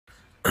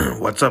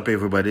What's up,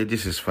 everybody?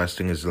 This is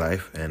Fasting is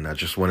Life, and I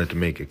just wanted to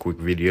make a quick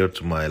video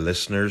to my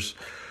listeners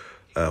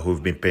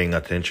who've been paying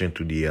attention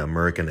to the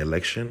American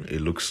election.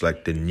 It looks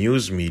like the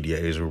news media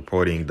is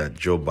reporting that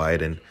Joe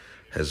Biden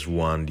has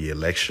won the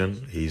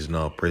election. He's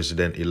now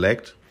president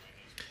elect,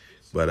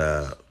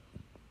 but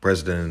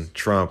President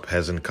Trump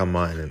hasn't come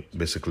out and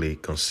basically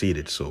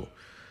conceded. So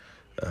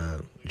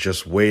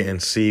just wait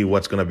and see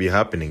what's going to be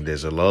happening.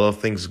 There's a lot of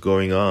things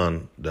going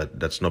on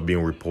that's not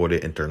being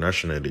reported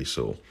internationally.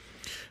 So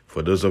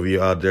for those of you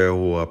out there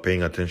who are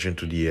paying attention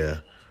to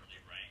the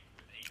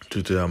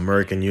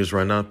American news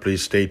right now,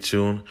 please stay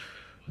tuned.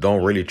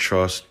 Don't really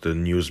trust the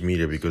news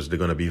media because they're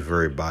going to be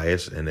very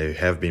biased, and they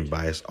have been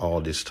biased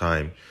all this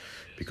time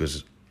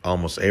because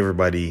almost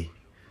everybody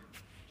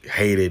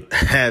hated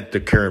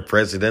the current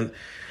president.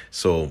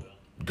 So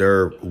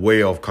their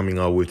way of coming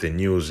out with the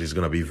news is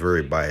going to be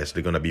very biased.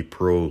 They're going to be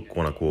pro,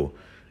 quote unquote,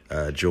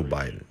 Joe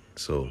Biden.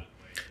 So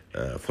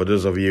for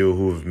those of you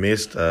who've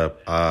missed,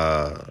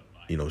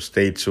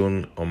 stay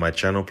tuned on my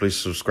channel. Please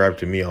subscribe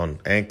to me on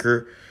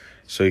Anchor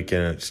so you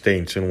can stay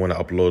in tune when I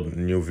upload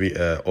new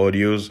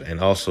audios. And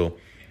also,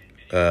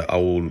 I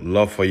would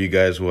love for you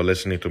guys who are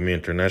listening to me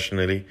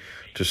internationally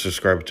to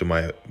subscribe to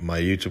my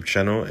YouTube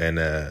channel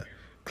and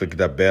click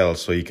that bell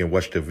so you can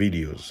watch the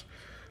videos.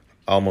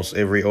 Almost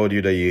every audio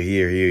that you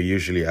hear here,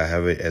 usually I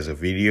have it as a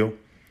video,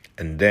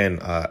 and then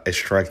I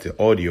extract the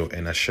audio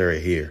and I share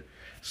it here.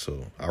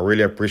 So I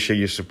really appreciate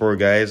your support,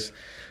 guys.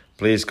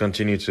 Please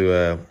continue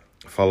to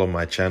follow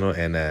my channel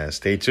and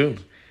stay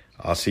tuned.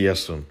 I'll see you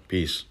soon.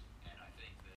 Peace.